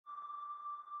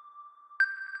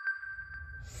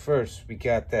First, we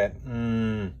got that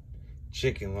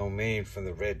chicken lo mein from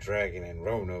the Red Dragon in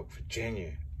Roanoke,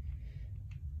 Virginia,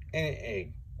 and an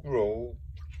egg roll.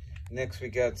 Next, we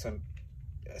got a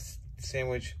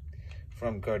sandwich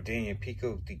from Gardenia,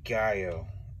 Pico de Gallo,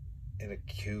 and a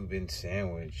Cuban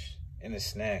sandwich, and a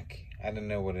snack. I don't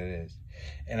know what it is.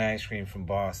 And ice cream from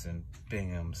Boston,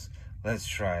 Bingham's. Let's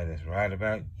try this. Right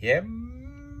about, yep.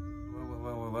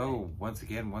 Hello. Once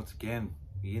again,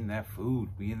 we in that food.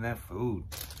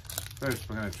 First,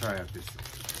 we're gonna try out this.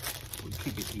 We'll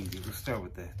keep it easy. We'll start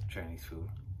with the Chinese food.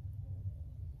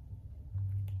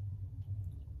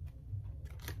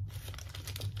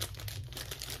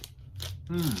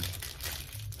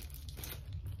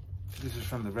 This is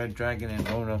from the Red Dragon in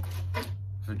Roanoke,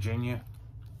 Virginia.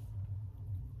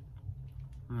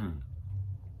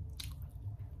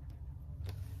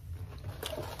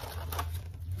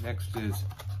 Next is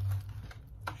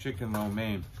chicken lo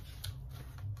mein.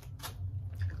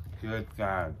 Good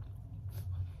God.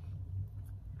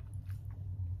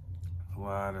 A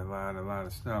lot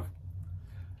of stuff.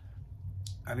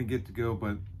 I didn't get to go,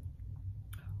 but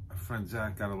my friend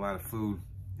Zach got a lot of food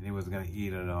and he wasn't gonna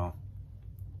eat it all.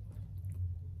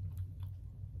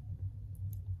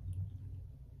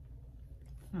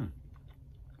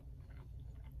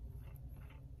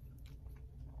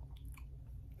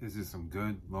 This is some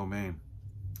good lo mein.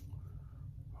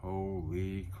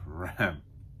 Holy crap.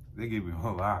 They gave me a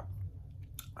whole lot.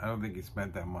 I don't think he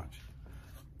spent that much.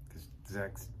 Because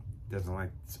Zach doesn't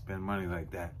like to spend money like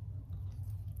that.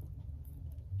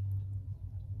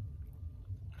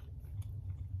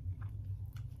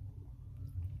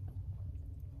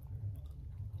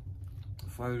 The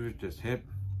flavors just hit.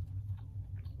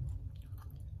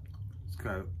 It's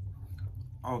got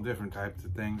all different types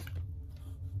of things.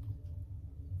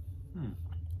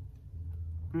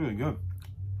 Really good.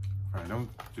 I don't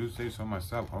do say so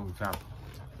myself. Holy cow.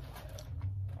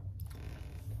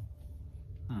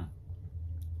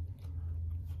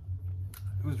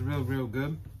 It was real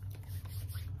good.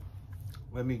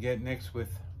 Let me get next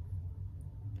with,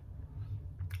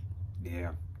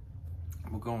 we're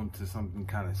going to something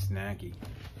kind of snacky.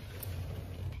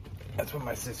 That's what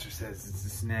my sister says. It's a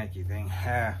snacky thing.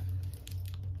 Ha.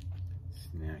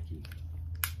 Snacky.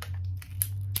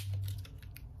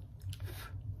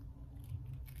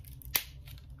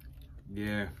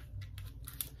 Yeah.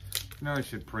 No, I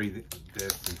should pre this.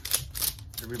 And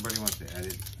everybody wants to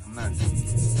edit. I'm not.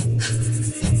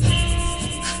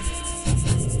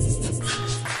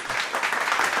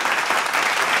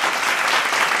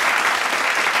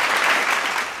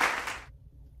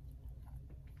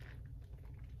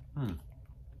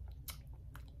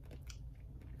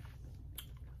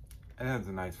 It has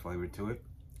a nice flavor to it.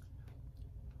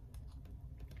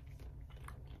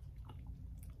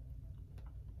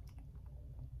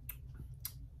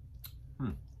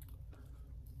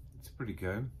 It's pretty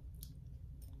good.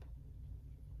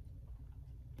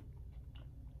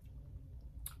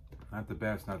 Not the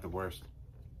best, not the worst.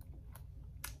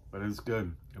 But it's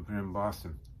good. I'm here in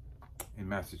Boston, in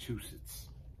Massachusetts.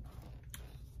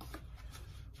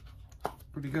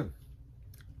 Pretty good.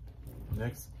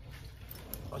 Next,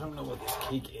 I don't know what this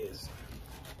cake is,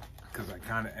 because I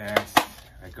kind of asked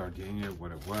at Gardenia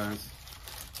what it was.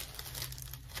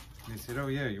 And they said, oh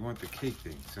yeah, you want the cake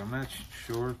thing. So I'm not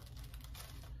sure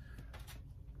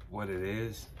what it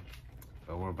is,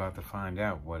 but we're about to find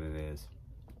out what it is.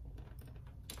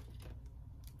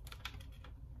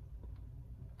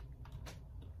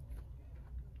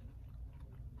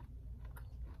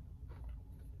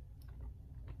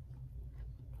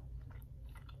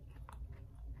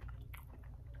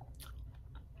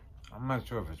 I'm not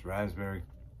sure if it's raspberry or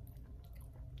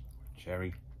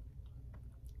cherry.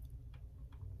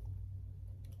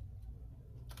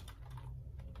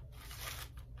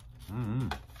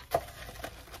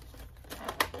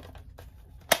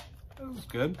 That was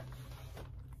good.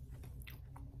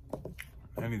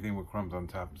 Anything with crumbs on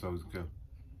top is always good.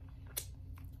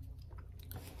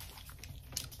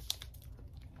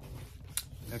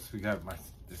 Next we got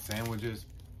the sandwiches.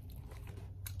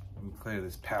 Let me clear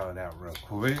this palette out real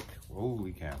quick.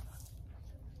 Holy cow.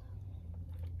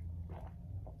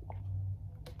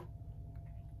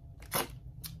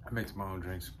 I mix my own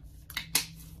drinks.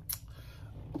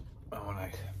 I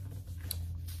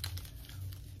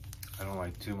don't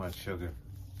like too much sugar.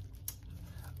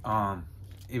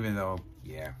 Even though,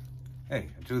 yeah. Hey,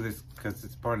 I do this because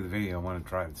it's part of the video. I want to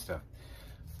try the stuff.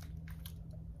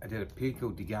 I did a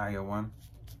Pico de Gallo one.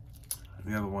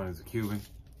 And the other one is a Cuban.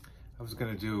 I was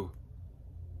gonna do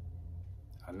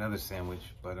another sandwich,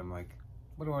 but I'm like,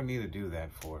 what do I need to do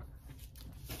that for?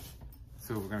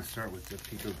 So we're gonna start with the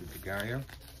Pico de Gallo.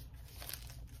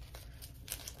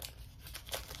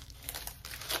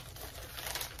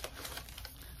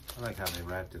 I like how they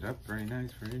wrapped it up. Very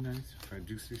nice, very nice. If I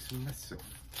do see some myself.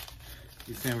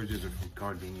 These sandwiches are from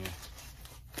Gardenia.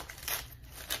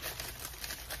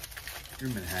 Here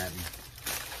in Manhattan.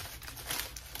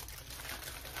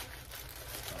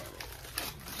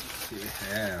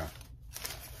 Yeah.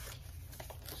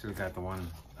 Should have got the one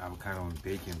avocado and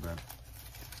bacon,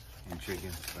 and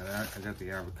chicken. But I got the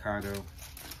avocado.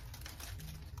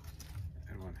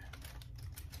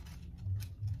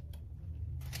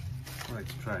 I like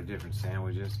to try different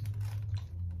sandwiches.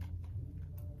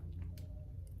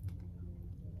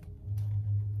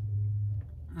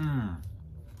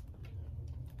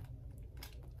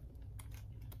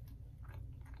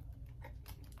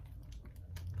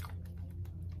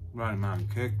 Right amount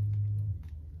of kick.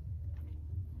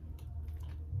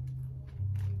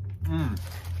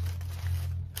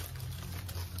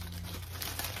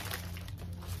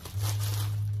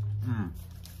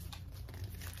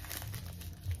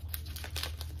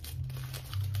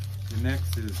 The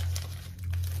next is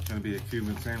going to be a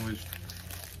Cuban sandwich.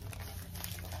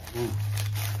 Ooh,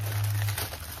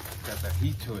 got that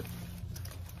heat to it.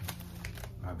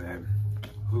 My bad.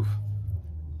 Oof.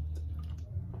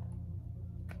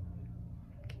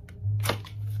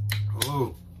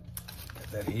 Oh,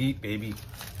 got that heat, baby.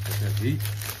 Got that heat.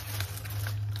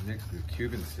 Next is a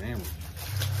Cuban sandwich.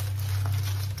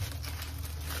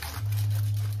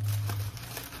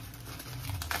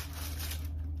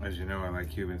 As you know, I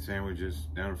like Cuban sandwiches.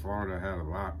 Down in Florida, I had a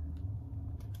lot.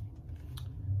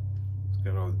 It's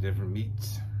got all the different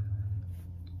meats.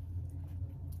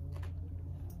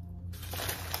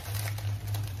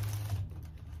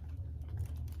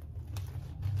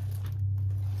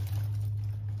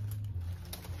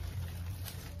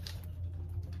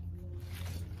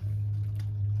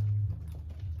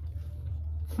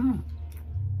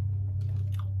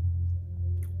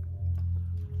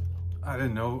 I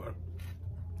didn't know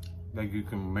like you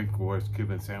can make the worst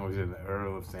Cuban sandwich than the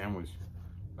Earl of Sandwich.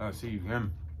 See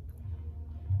him.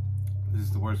 This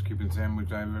is the worst Cuban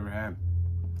sandwich I've ever had.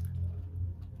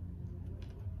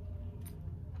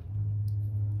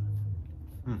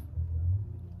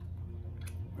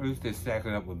 At least they stack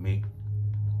it up with meat.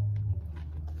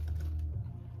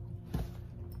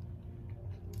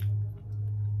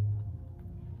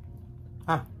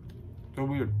 Huh. So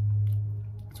weird.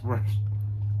 It's worse.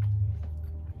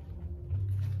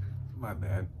 My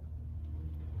bad.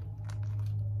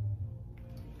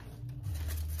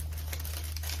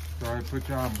 Sorry I put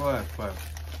you on blast, but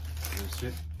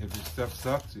if your stuff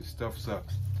sucks, your stuff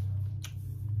sucks.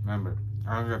 Remember,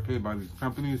 I don't get paid by these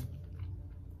companies.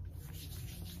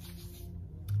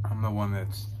 I'm the one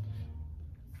that's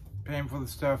paying for the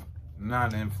stuff. I'm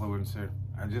not an influencer.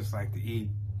 I just like to eat.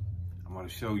 I'm gonna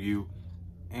show you,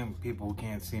 and people who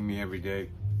can't see me every day,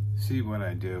 see what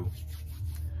I do.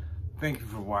 Thank you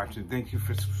for watching. Thank you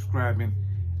for subscribing.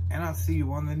 And I'll see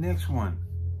you on the next one.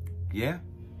 Yeah?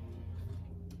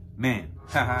 Man.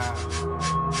 Haha.